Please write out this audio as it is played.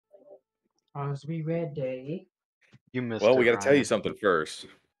As we ready. You missed Well, it, we got to tell you Ryan. something first.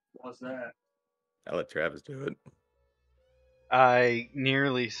 What's that? I'll let Travis do it. I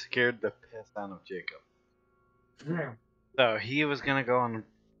nearly scared the piss out of Jacob. Yeah. So he was gonna go on a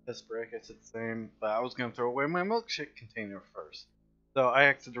piss break. I said the same, but I was gonna throw away my milkshake container first. So I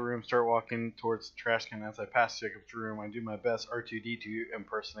exit the room, start walking towards the trash can. As I pass Jacob's room, I do my best R2D2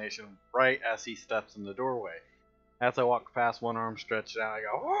 impersonation right as he steps in the doorway. As I walk past, one arm stretched out, I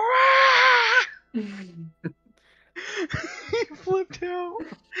go, "Wah!" He flipped out.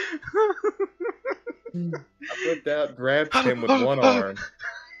 I flipped out, grabbed him with one arm,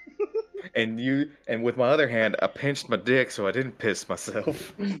 and with my other hand, I pinched my dick so I didn't piss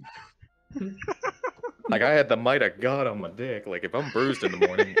myself. Like I had the might of God on my dick. Like if I'm bruised in the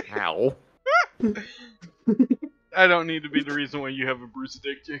morning, ow. I don't need to be the reason why you have a bruised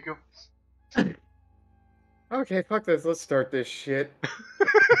dick, Jacob. Okay, fuck this. Let's start this shit.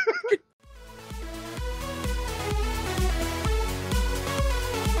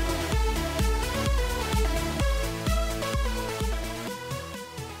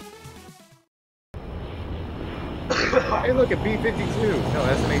 Hey, look at B-52. No,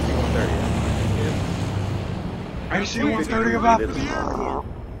 that's an AC-130. AC-130 about The airport.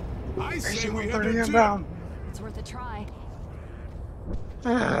 I say we head AC-130 to inbound. It's worth a try.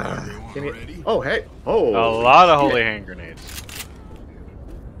 Can you... Oh, hey. Oh. A lot of shit. holy hand grenades.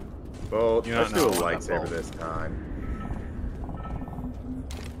 Well, You let's don't do a know what that lightsaber bulb. this time.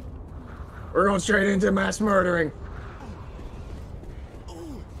 We're going straight into mass murdering.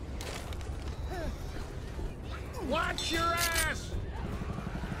 Watch your ass!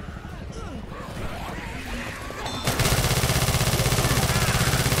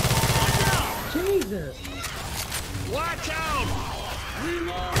 Jesus! Watch out!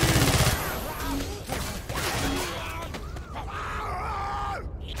 Reloading!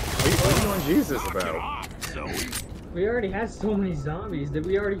 What are you on Jesus about? We already had so many zombies. Did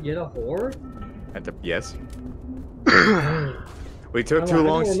we already get a horde? Yes. We took I too don't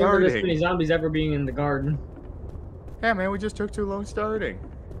long remember this many starting. zombies ever being in the garden. Yeah, man, we just took too long starting.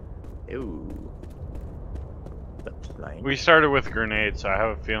 Ew. The plank. We started with grenades, so I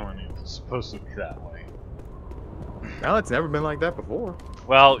have a feeling it was supposed to be that way. No, it's never been like that before.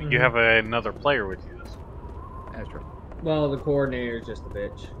 Well, you have another player with you this one. That's true. Well, the coordinator's just a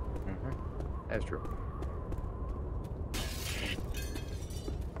bitch. That's true.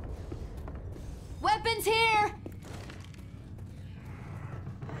 Weapons here!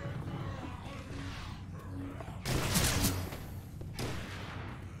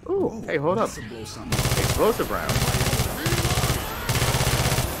 Ooh, hey, hold up. Explosive round.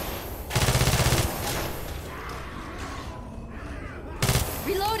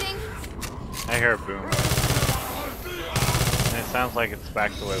 Reloading! I hear a boom. And it sounds like it's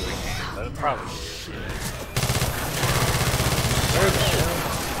back the way we came, but it probably is.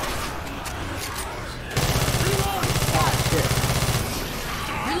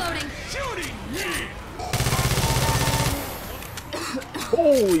 Reloading!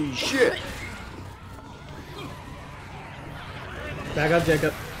 Holy shit! Back up,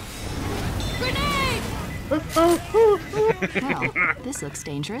 Jacob. Grenade! Well, this looks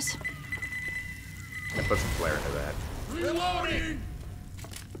dangerous. I put some flair into that. Reloading!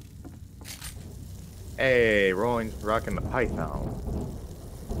 Hey, Rowan's rocking the python.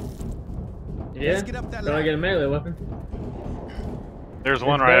 Yeah? Let's get up that So I get a melee weapon. There's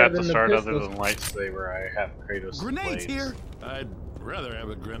one It's right better at the than the start other pistols. than lightsaber. I have Kratos' Grenades blades. here! I'd rather have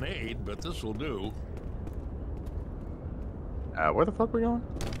a grenade, but this will do. Where the fuck we going?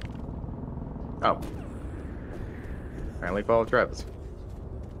 Oh. Apparently follow Travis.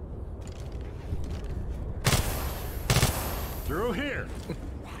 Through here!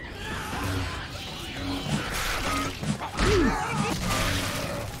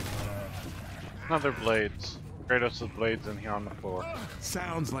 Another blades. Kratos' blades in here on the floor.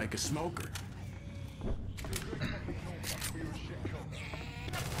 Sounds like a smoker.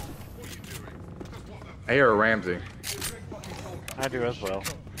 Hey, or Ramsey. I do as well.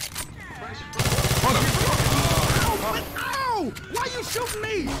 Ow! Why you shooting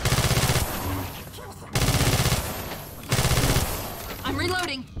me? I'm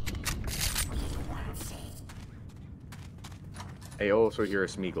reloading. Hey, also you're a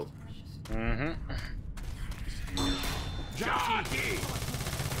Smeagol. Mm-hmm. Jockey!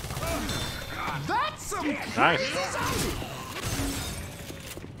 That's some Nice.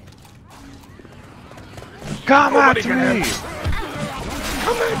 Come at me!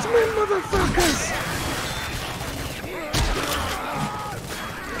 Come at me, motherfuckers!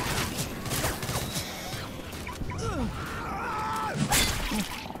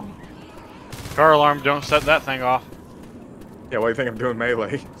 Car alarm, don't set that thing off. Yeah, why do you think I'm doing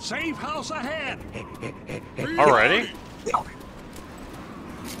melee? Safe house ahead. Already? Oh,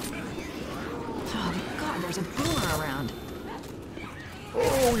 God, there's a boomer around.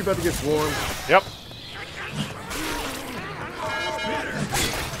 Oh, you about to get swarmed. Yep.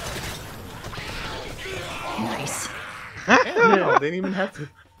 Nice. No, they didn't even have to.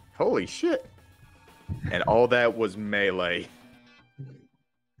 Holy shit. And all that was melee.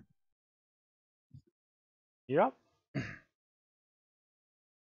 Yep.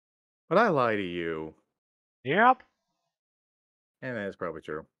 But I lie to you. Yep. And that's probably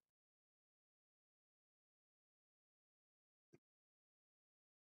true.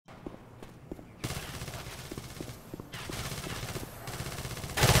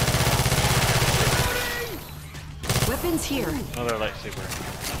 Weapons here. Another lightsaber.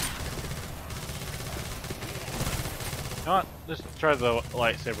 You know what? Just try the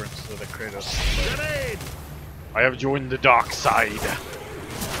lightsaber instead of the Kratos. Grenade. I have joined the dark side.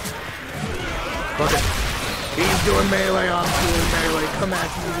 Fuck it. He's doing melee, I'm doing melee. Come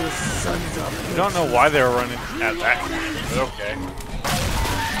at me, the sun's up. I don't know why they were running at that point, but okay.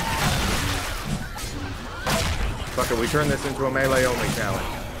 Fuck it, we turn this into a melee-only challenge.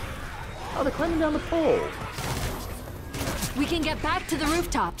 Oh, they're climbing down the pole. We can get back to the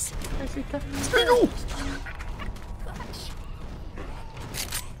rooftops.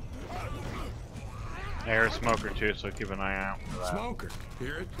 I hear a smoker too, so keep an eye out for that. Smoker.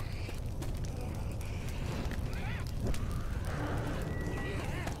 Hear it?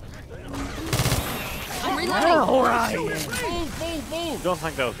 I'm reloading. Don't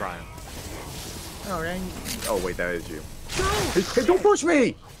think that was Ryan. Oh, right. Oh, wait, that is you. Hey, don't push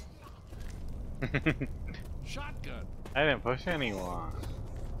me! Shotgun. I didn't push anyone.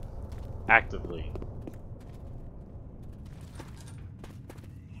 Actively.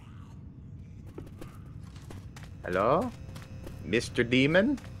 Hello? Mr.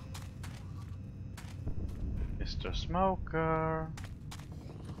 Demon? Mr. Smoker.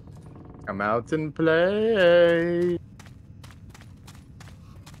 Come out and play.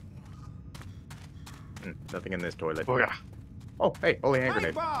 Nothing in this toilet. Booyah. Oh, hey, holy hand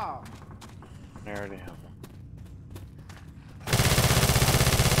grenade. I already have one.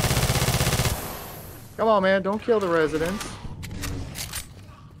 Come on, man, don't kill the residents.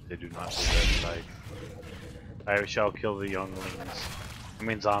 They do not deserve life. I shall kill the younglings. I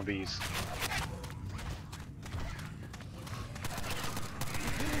mean zombies.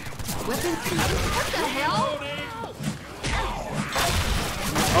 Weapons. What the hell?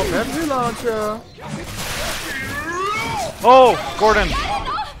 Oh, Pepsi launcher. Oh, Gordon!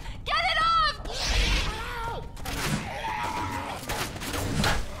 Get it off!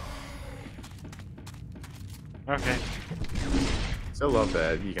 Okay. Still love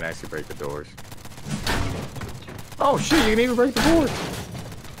that. You can actually break the doors. Oh shit, you can even break the doors.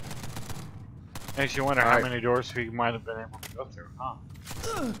 Makes you wonder how Alright. many doors he might have been able to go through, huh?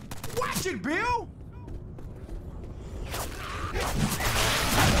 Watch it, Bill!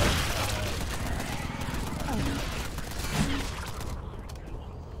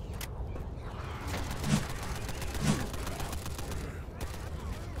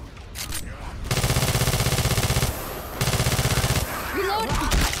 Reload.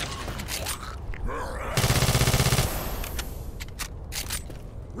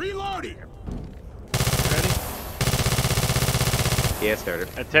 Reloading. Yeah, started.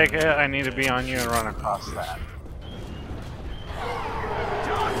 I take it I need to be on you and run across that.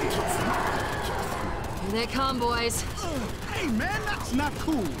 Here they come, boys. Hey, man, that's not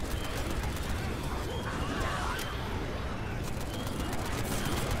cool.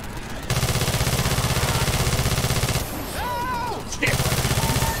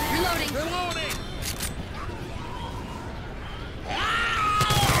 Reloading. Reloading.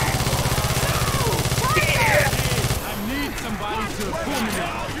 I need somebody to pull me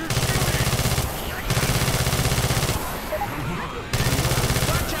out.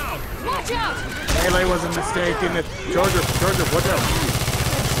 Watch out! Melee was a mistake in it. Charger, watch out.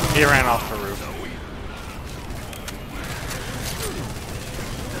 He ran off the roof.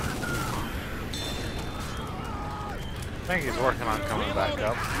 I think he's working on coming back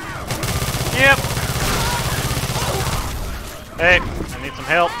up. Yep! Hey, I need some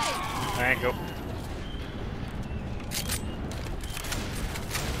help. Thank you.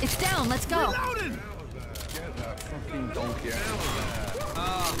 It's down. Let's go.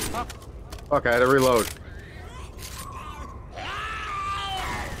 Fuck, I had to reload.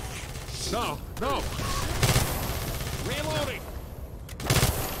 No. No. Reloading.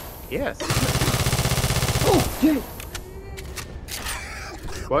 Yes.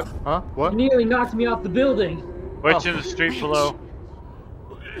 What? Huh? You What? nearly knocked me off the building. Witch in the street below.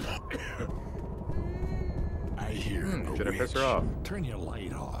 I hear a Should have pissed her witch. off. Turn your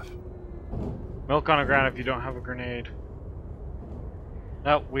light off. Milk on the ground if you don't have a grenade.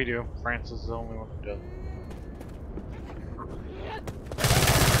 No, we do. Francis is the only one who doesn't.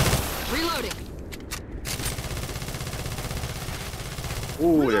 Reloading.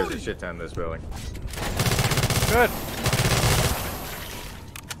 Ooh, there's a shit ton in this building. Good.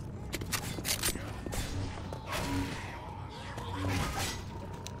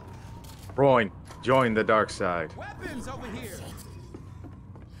 Roy, join the dark side. Weapons over here.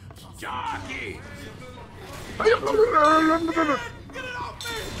 Jockey! Get it off me! Get it off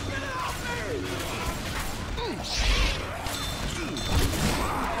me!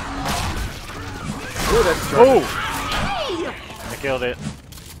 Ooh, that's Oh! I killed it.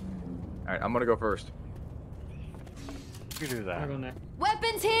 Alright, I'm gonna go first. You do I'll that. go next.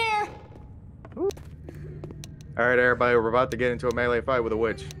 Weapons here. Alright, everybody, we're about to get into a melee fight with a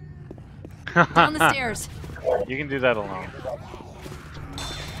witch. Down the stairs. You can do that alone.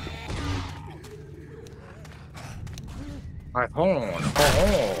 Alright, hold on.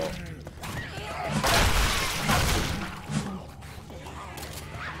 Oh.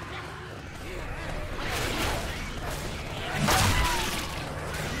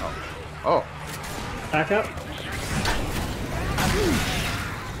 Oh. Back up.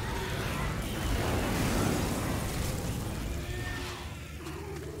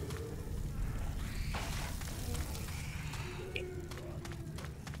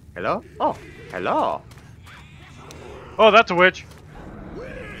 Hello? Oh, hello. Oh, that's a witch.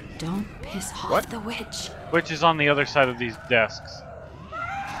 Don't piss off What? the witch. Witch is on the other side of these desks.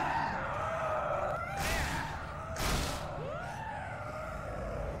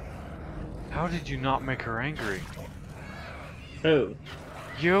 How did you not make her angry? Oh.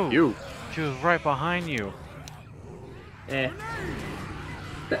 You. She was right behind you. Eh.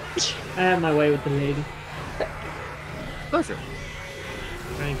 I had my way with the lady. Listen.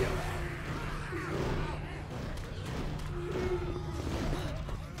 Thank you.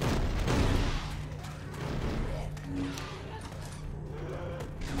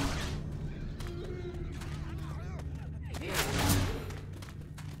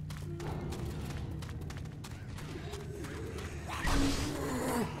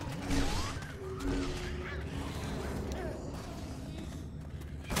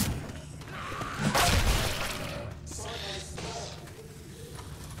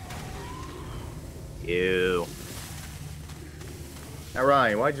 Ew. Now,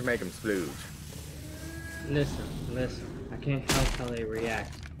 Ryan, why'd you make him splooge? Listen. I can't help how they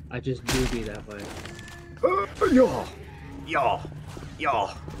react. I just do be that way. Yo.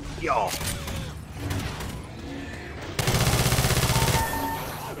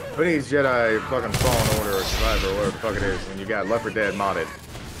 Who needs Jedi fucking Fallen Order or Survivor or whatever the fuck it is, and you got Left 4 Dead modded?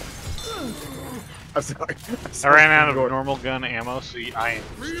 I'm sorry. I ran out of normal gun ammo, so I am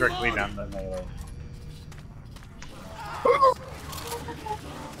strictly down the melee.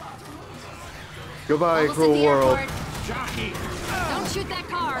 Goodbye, Almost at cruel the world. airport. Jockey! Don't shoot that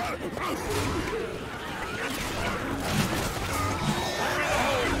car.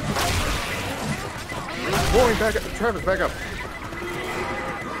 Boy, back up. Travis, back up.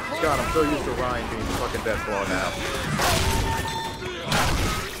 God, I'm so used to Ryan being fucking Deathclaw now.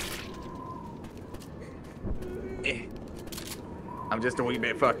 I'm just a wee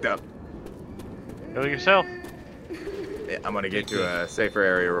bit fucked up. Kill yourself. Yeah, I'm gonna get to a safer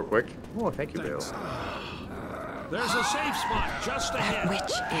area real quick. Oh, thank you, Bill. There's a safe spot just ahead. Witch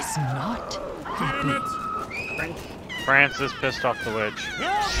is not Damn happy. it! Francis pissed off the witch.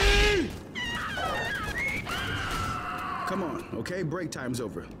 Help me! Come on, okay? Break time's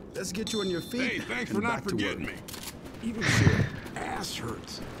over. Let's get you on your feet. Hey, thanks and for not back to work. forgetting me. Even if your ass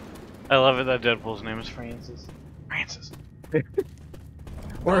hurts. I love it that Deadpool's name is Francis. Francis.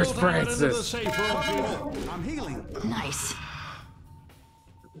 Where's Roll that into the Francis? safe room, people. I'm healing. Nice.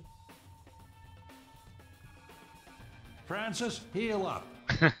 Francis, heal up.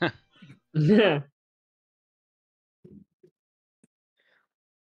 Yeah.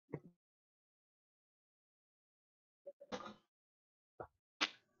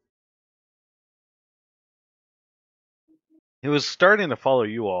 He was starting to follow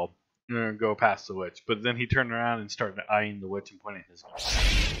you all and go past the witch, but then he turned around and started eyeing the witch and pointing his gun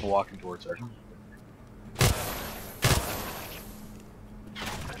and walking towards her.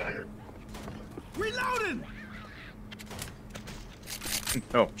 Reloading!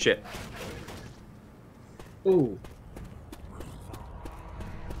 Oh, shit. Ooh.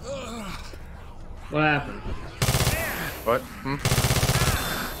 What happened? What? Hmm?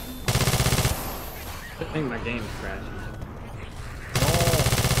 I think my game's crashing.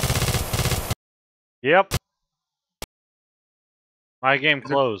 Yep. My game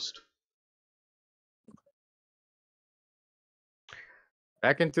closed.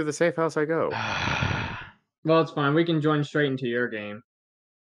 Back into the safe house I go. Well, it's fine. We can join straight into your game.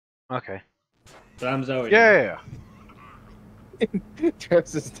 Okay. But I'm Zoe. Yeah.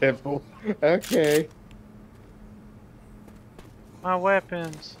 Travis's temple. Okay. My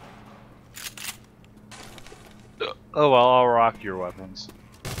weapons. Oh well, I'll rock your weapons.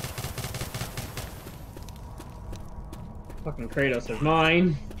 Fucking Kratos is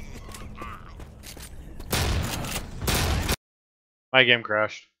mine. My game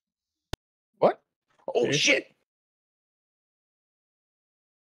crashed. What? Oh Okay. shit!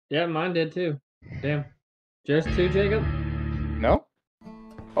 Yeah, mine did too. Damn. Just two, Jacob? No?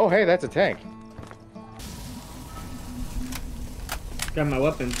 Oh hey, that's a tank. Got my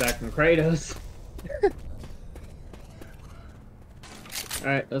weapons back from Kratos.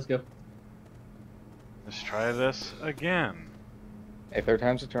 Alright, let's go. Let's try this again. Hey, third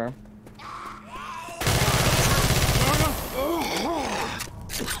time's a charm.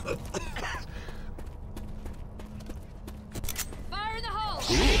 Fire in the hole!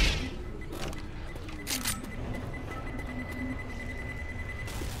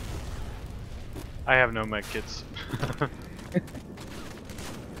 I have no medkits.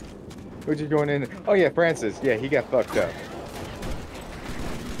 Who'd you join in? Oh yeah, Francis. Yeah, he got fucked up.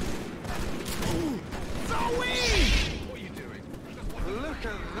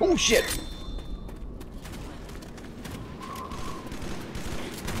 Oh shit!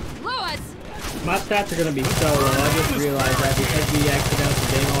 Lewis! My stats are gonna be so low. I just realized that because we exited out the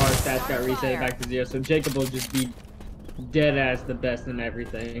game, all our stats got reset back to 0. So Jacob will just be dead ass the best in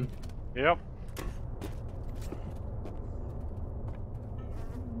everything. Yep.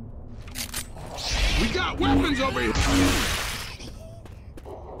 We got weapons over here.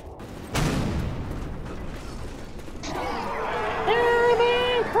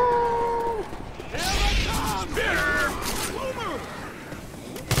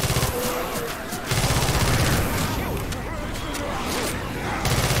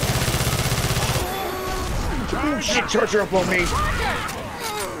 Oh shit! Charger up on me!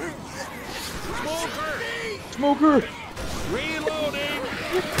 Smoker! Reloading!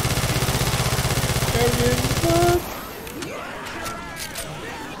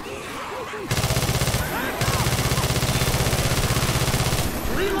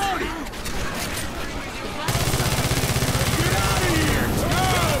 Reloading. Get out of here.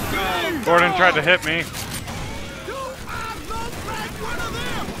 Go, go. Gordon tried to hit me.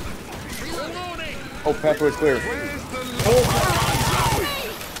 Reloading! Oh, pathway's clear.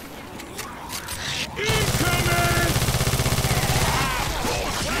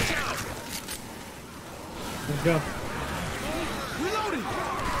 Let's go. Reloading.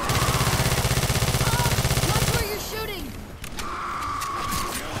 Watch where you're shooting!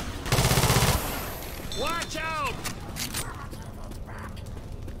 Watch out!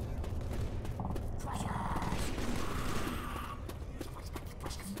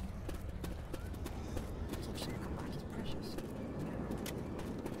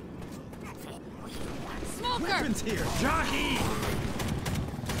 Smoker! Weapons here. Jockey.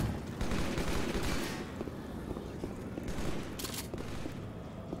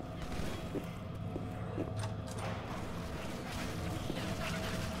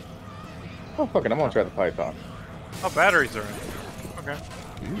 Oh fuck it, I'm gonna try the python. Oh, batteries are in. Okay.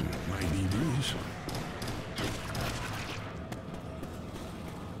 Might need these.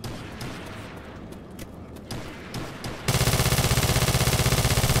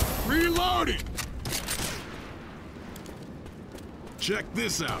 Reloading. Check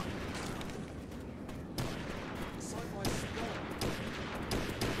this out.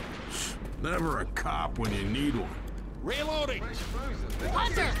 Never a cop when you need one. Reloading!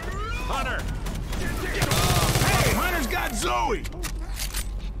 Hunter! Hunter! Hey, Hunter's got Zoe.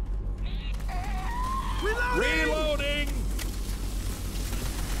 Reloading!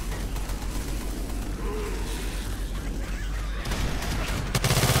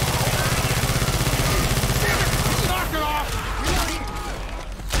 Knock it off.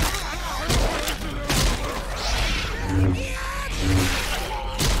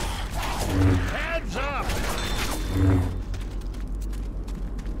 Heads up!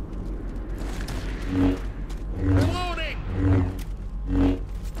 Reloading!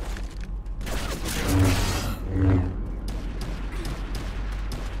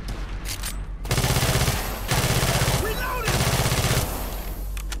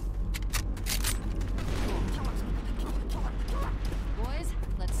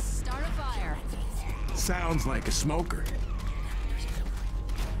 Sounds like a smoker.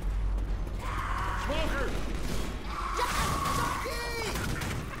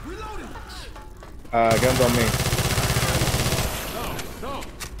 Guns on me. No.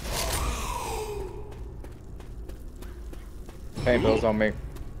 Paint bills on me.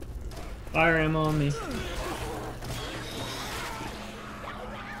 Fire ammo on me.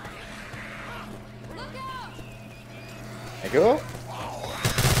 Thank you.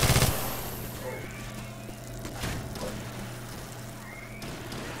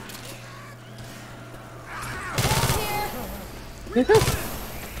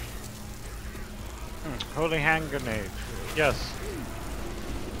 Holy hand grenade. Yes.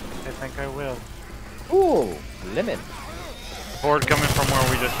 I think I will. Ooh, lemon. Horde coming from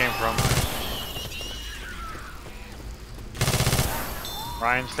where we just came from.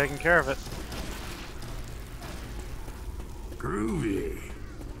 Ryan's taking care of it. Groovy.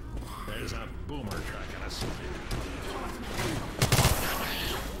 There's a boomer tracking us.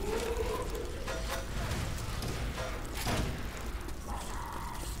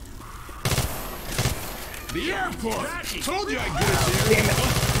 The airport. Told you I'd get it there. Damn it.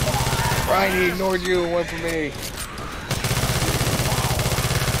 Ryan, he ignored you and went for me.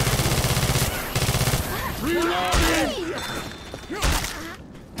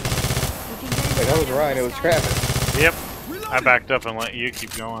 Wait, that was Ryan, it was Travis. Yep. I backed up and let you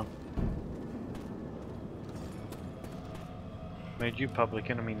keep going. Made you public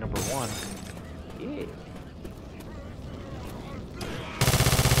enemy number 1. Yeah.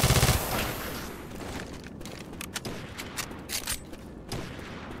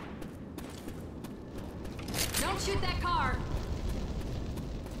 Don't shoot that car.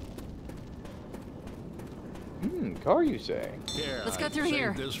 Car you say? Here, Let's go I through saved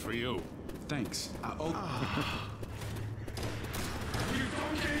here. this for you. Thanks.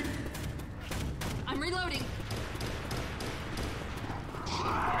 I'm reloading.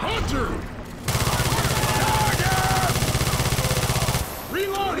 Hunter!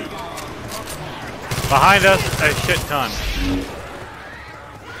 Reloading! Behind us, a shit ton.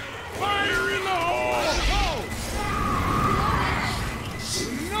 Fire in the hole!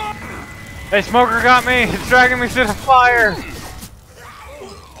 Hey, Smoker got me! It's dragging me through the fire!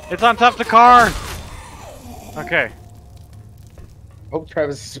 It's on top of the car! Okay. Hope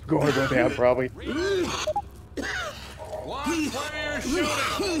Travis is going to go down, probably.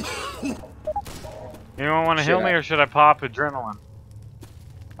 Anyone want to heal me or should I pop adrenaline?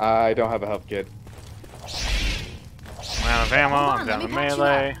 I don't have a health kit. I'm out of ammo, I'm down to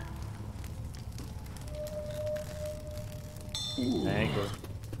melee. Thank you.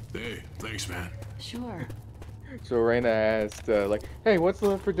 Hey, thanks, man. Sure. So Raina asked, like, hey, what's the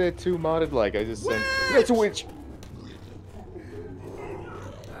Left 4 Dead 2 modded like? I just said, that's a witch!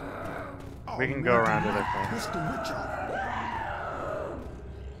 We can go around it, I think. What's the witch on?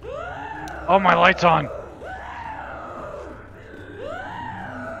 Oh, my light's on!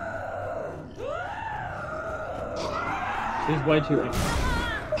 She's way too.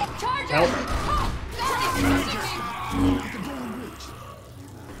 Charge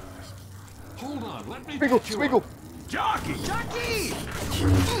Hold on, let me Smeagol, get you Smeagol! Jockey! Jockey!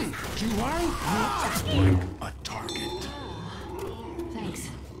 You are a target. Thanks.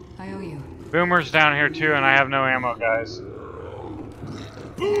 I owe you. Boomer's down here too, and I have no ammo, guys.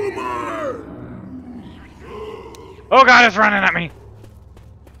 Boomer! Oh god, it's running at me!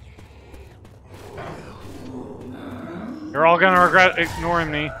 You're all gonna regret ignoring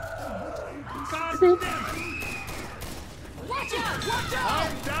me. Watch out! Watch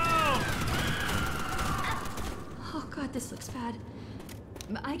out! down! Oh god, this looks bad.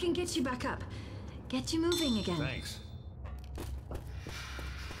 I can get you back up. Get you moving again. Thanks.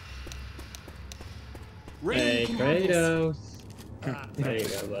 Hey, can have Kratos. There you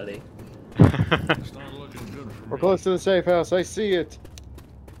go, buddy. It's not looking good for We're me. close to the safe house, I see it.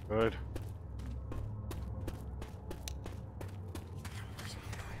 Good.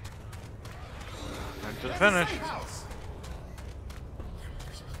 Time to finish.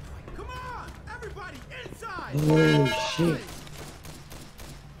 Come on! Everybody inside! Oh, shit.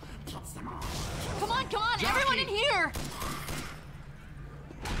 Come on, everyone in here!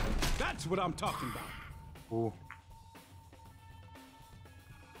 That's what I'm talking about. Ooh.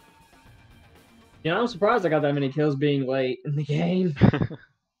 Yeah, I'm surprised I got that many kills being late in the game.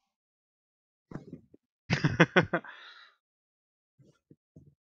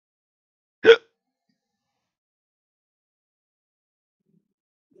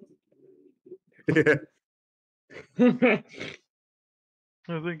 I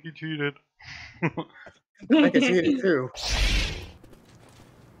think you cheated. I can see it too.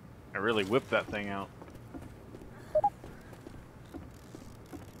 I really whipped that thing out.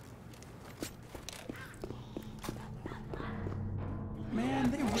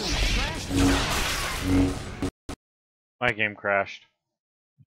 My game crashed.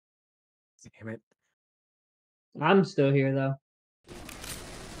 Damn it. I'm still here though.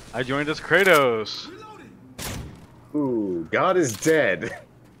 I joined as Kratos. Ooh, God is dead.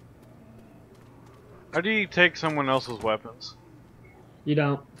 How do you take someone else's weapons? You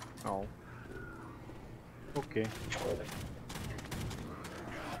don't. Oh. Okay.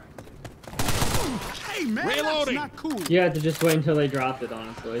 Hey man, Reloading. that's not cool. You have to just wait until they dropped it,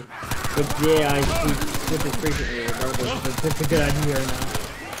 honestly. But yeah, I switch it frequently regardless. It's a good idea right now.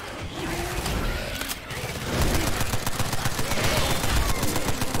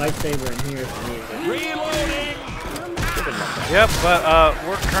 Lightsaber in here for me. Reloading! Yep, but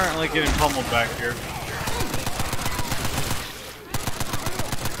we're currently getting pummeled back here.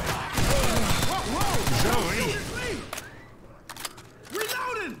 Zoe!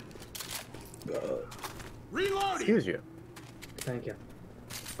 Reloading. Reloading. Excuse you. Thank you.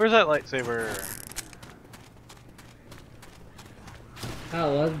 Where's that lightsaber?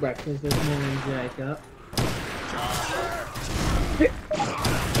 How was breakfast this morning, Jacob?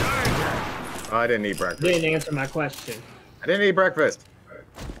 I didn't eat breakfast. Didn't answer my question. I didn't eat breakfast.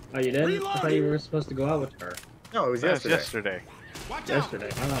 Oh, you didn't? I thought you were supposed to go out with her. No, it was That was yesterday. yesterday. Yesterday.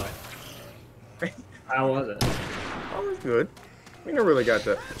 Oh. How was it? Oh, it was good. We never really got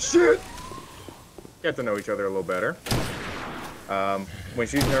to get to know each other a little better. When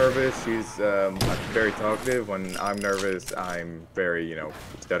she's nervous, she's very talkative. When I'm nervous, I'm very,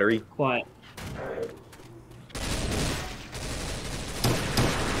 stuttery. Quiet.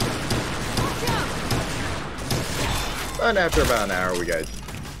 But after about an hour, we got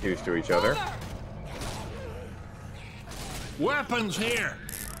used to each other. Weapons here!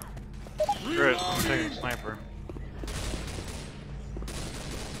 Good, I'm taking a sniper.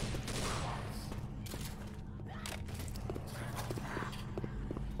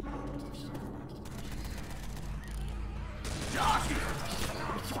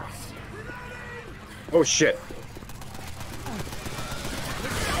 Oh shit!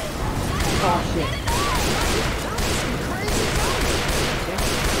 Oh, shit.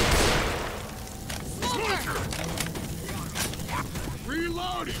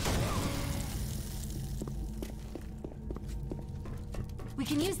 Reloading. We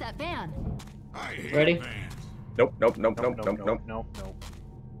can use that van. I hate Ready? vans. Nope. Nope.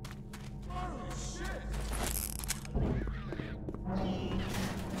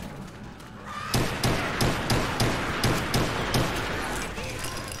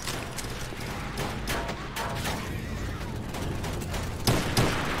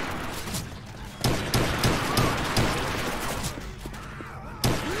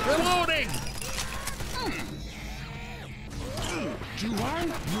 Reloading! Do I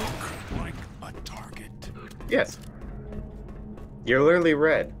look like a target? Yes. You're literally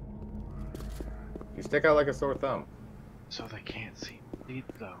red. You stick out like a sore thumb. So they can't see me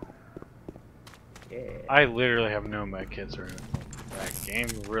though. Yeah. I literally have no med kits or anything. That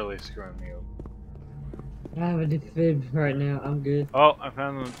game's really screwing me over. I have a defib right now. I'm good. Oh, I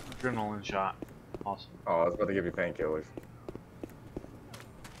found an adrenaline shot. Awesome. Oh, I was about to give you painkillers.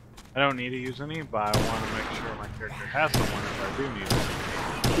 I don't need to use any, but I want to make sure my character has someone if I do need it.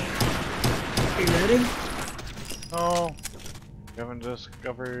 You ready? Oh, we haven't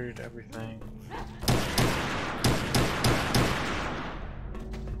discovered everything.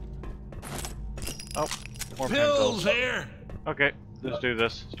 Oh, more Pills pills. here! Okay, let's do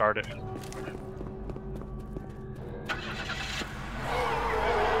this. Start it.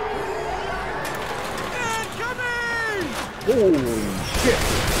 Holy shit!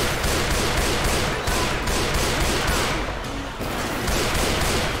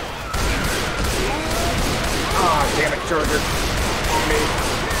 Ah, damn it, Charger. On me.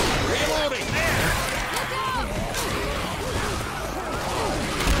 Reloading! There!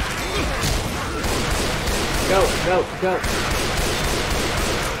 Go.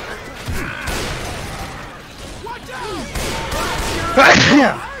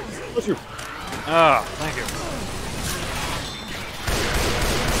 What's your... Ah, thank you.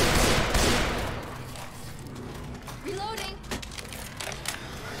 Reloading.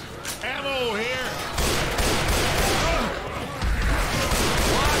 Ammo here!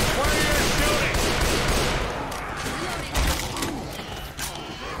 Watch where you're shooting!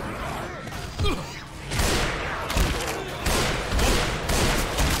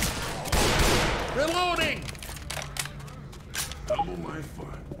 Reloading! Double my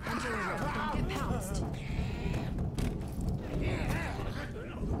fun. Get pounced.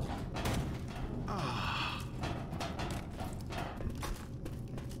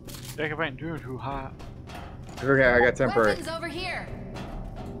 Jacob ain't doing too hot. Okay, I got 10 temporary. Weapons over here.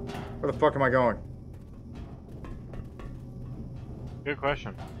 Where the fuck am I going? Reloading. Where the fuck am I going? Reloading. Where the fuck am I going? Good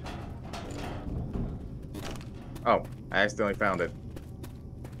question. Oh, I accidentally found it.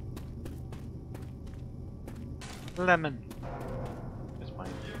 Lemon. It's mine.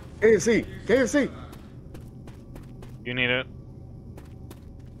 KFC! KFC! You need it.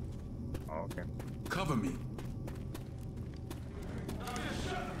 Oh, okay. Cover me.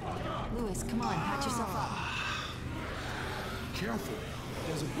 Lewis, come on, patch yourself up. Careful.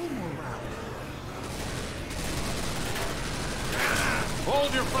 There's a boomer around.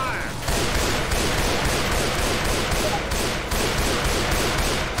 Hold your fire.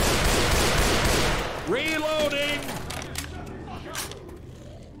 Reloading.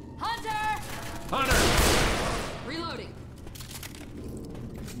 Hunter! Hunter. Reloading.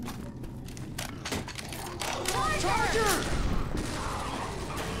 Charger!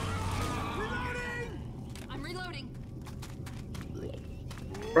 I'm reloading.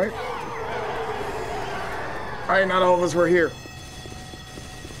 Right? Alright, not all of us were here.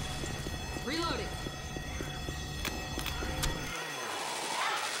 Reloading.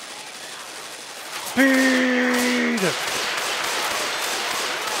 Speed!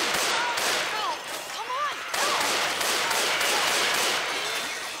 Come on!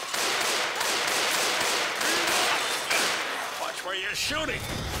 Watch where you're shooting.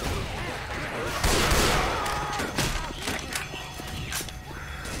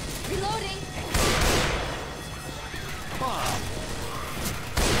 Reloading.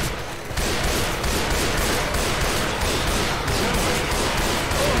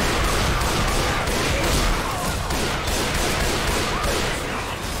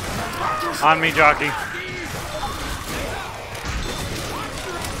 On me, jockey.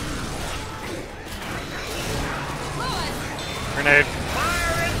 Lewis! Grenade.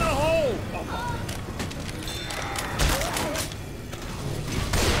 Fire in the hole.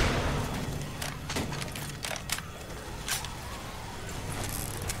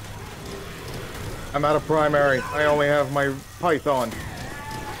 I'm out of primary. I only have my Python. If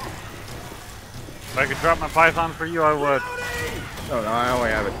I could drop my Python for you, I would. Oh no, I only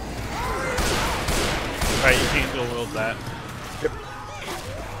have it. Right, you can't dual wield that. Yep.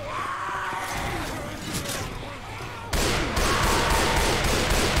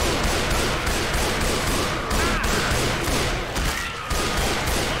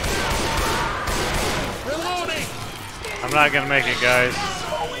 Reloading. I'm not gonna make it, guys.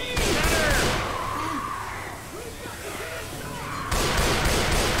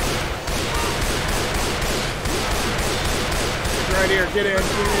 Right here, get in, get in,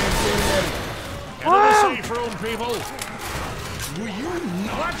 get in. Into the safe room, people. Will you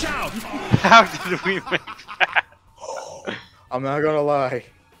not? Watch out. How did we make that? I'm not gonna lie.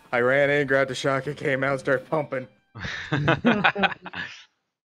 I ran in, grabbed the shotgun, came out, started pumping.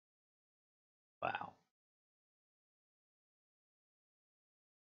 Wow.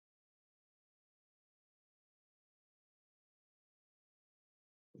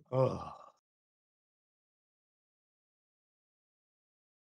 Oh.